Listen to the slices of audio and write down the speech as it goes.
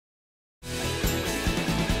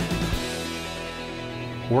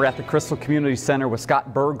We're at the Crystal Community Center with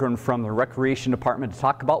Scott Berggren from the Recreation Department to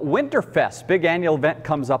talk about Winterfest. Big annual event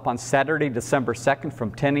comes up on Saturday, December 2nd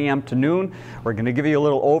from 10 a.m. to noon. We're going to give you a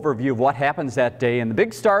little overview of what happens that day. And the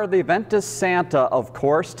big star of the event is Santa, of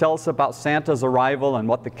course. Tell us about Santa's arrival and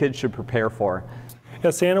what the kids should prepare for.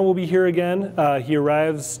 Yeah, Santa will be here again. He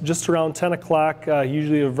arrives just around 10 o'clock. He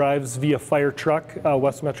usually arrives via fire truck.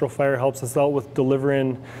 West Metro Fire helps us out with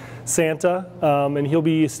delivering Santa, and he'll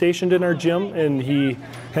be stationed in our gym, and he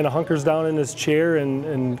kind of hunkers down in his chair,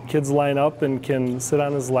 and kids line up and can sit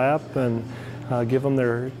on his lap and give him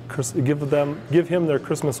their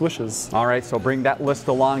Christmas wishes. All right, so bring that list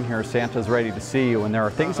along here. Santa's ready to see you, and there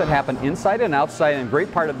are things that happen inside and outside, and a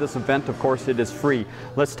great part of this event, of course, it is free.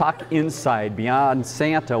 Let's talk inside. Beyond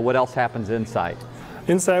Santa, what else happens inside?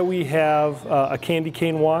 Inside we have a candy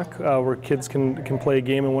cane walk where kids can play a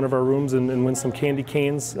game in one of our rooms and win some candy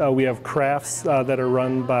canes. We have crafts that are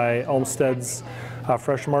run by Olmsted's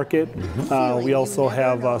Fresh Market. We also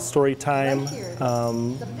have story time,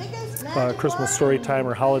 Christmas story time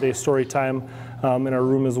or holiday story time in our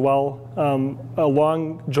room as well.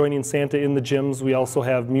 Along joining Santa in the gyms, we also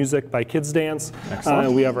have music by Kids Dance.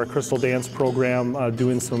 We have our Crystal Dance program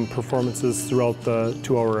doing some performances throughout the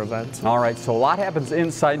 2-hour event. All right, so a lot happens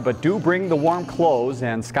inside, but do bring the warm clothes,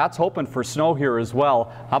 and Scott's hoping for snow here as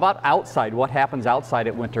well. How about outside? What happens outside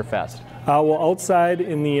at Winterfest? Well, outside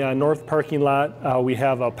in the north parking lot, we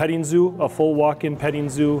have a petting zoo, a full walk-in petting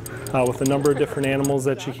zoo with a number of different animals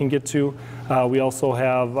that you can get to. We also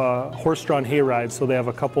have horse-drawn hay rides, so they have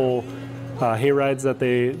a couple hay rides that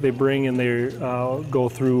they bring, and they go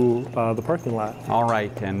through the parking lot. All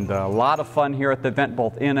right, and a lot of fun here at the event,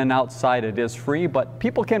 both in and outside. It is free, but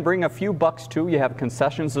people can bring a few bucks too. You have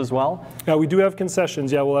concessions as well? Yeah, we do have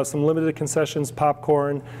concessions. Yeah, we'll have some limited concessions,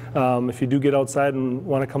 popcorn. If you do get outside and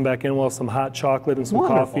want to come back in, we'll have some hot chocolate and some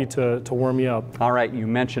coffee to warm you up. All right, you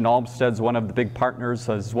mentioned Olmsted's one of the big partners,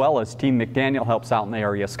 as well as Team McDaniel helps out in the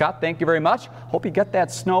area. Scott, thank you very much. Hope you get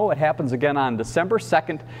that snow. It happens again on December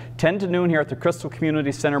 2nd, 10 to noon here at the Crystal Community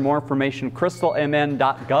Center. More information,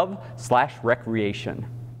 crystalmn.gov/recreation.